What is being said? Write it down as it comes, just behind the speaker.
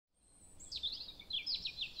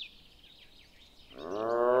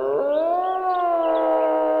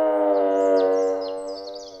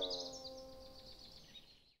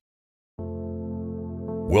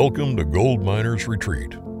Welcome to Gold Miners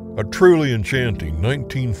Retreat, a truly enchanting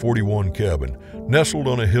 1941 cabin nestled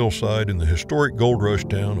on a hillside in the historic gold rush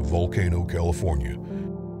town of Volcano, California.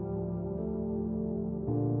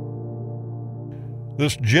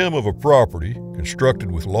 This gem of a property,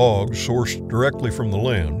 constructed with logs sourced directly from the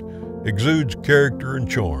land, exudes character and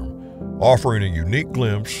charm, offering a unique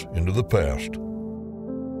glimpse into the past.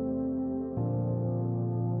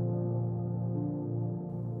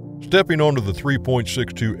 Stepping onto the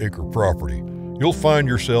 3.62-acre property, you'll find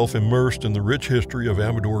yourself immersed in the rich history of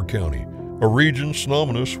Amador County, a region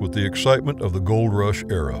synonymous with the excitement of the gold rush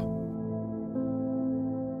era.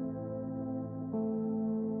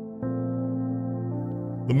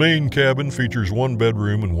 The main cabin features one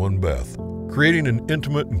bedroom and one bath, creating an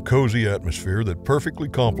intimate and cozy atmosphere that perfectly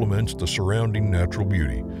complements the surrounding natural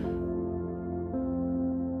beauty.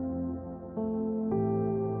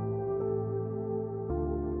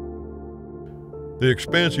 The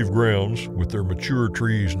expansive grounds, with their mature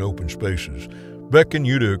trees and open spaces, beckon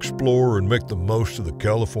you to explore and make the most of the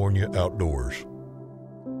California outdoors.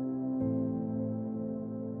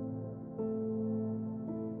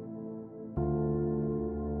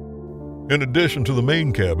 In addition to the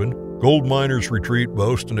main cabin, Gold Miners Retreat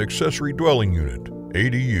boasts an accessory dwelling unit,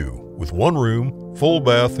 ADU, with one room, full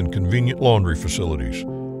bath, and convenient laundry facilities.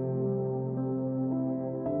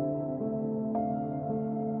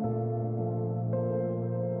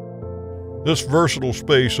 This versatile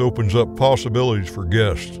space opens up possibilities for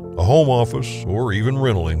guests, a home office, or even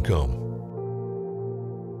rental income.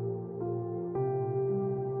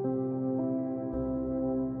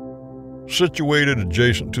 Situated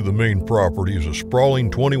adjacent to the main property is a sprawling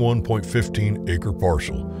 21.15-acre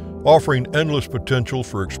parcel, offering endless potential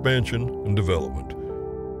for expansion and development.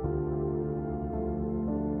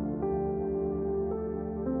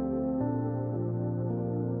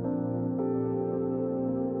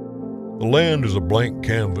 The land is a blank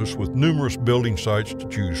canvas with numerous building sites to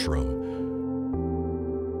choose from.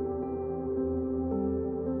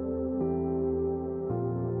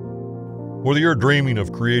 Whether you're dreaming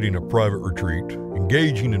of creating a private retreat,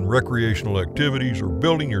 engaging in recreational activities, or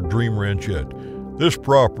building your dream ranchette, this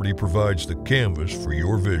property provides the canvas for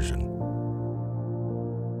your vision.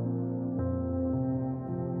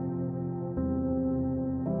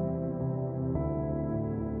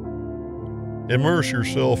 Immerse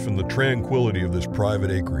yourself in the tranquility of this private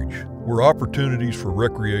acreage, where opportunities for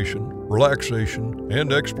recreation, relaxation,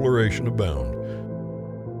 and exploration abound.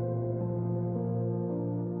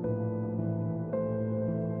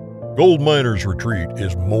 Gold Miners Retreat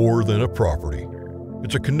is more than a property.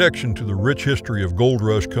 It's a connection to the rich history of Gold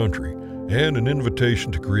Rush country and an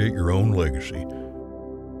invitation to create your own legacy.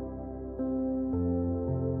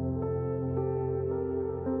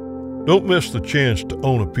 Don't miss the chance to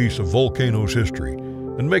own a piece of Volcano's history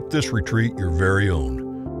and make this retreat your very own.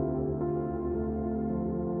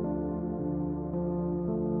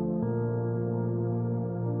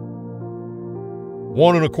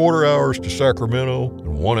 One and a quarter hours to Sacramento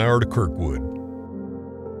and 1 hour to Kirkwood.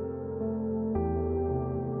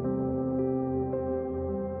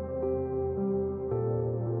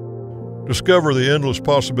 Discover the endless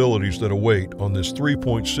possibilities that await on this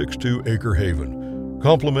 3.62-acre haven,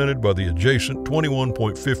 complemented by the adjacent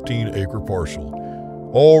 21.15-acre parcel,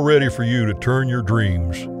 all ready for you to turn your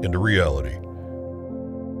dreams into reality.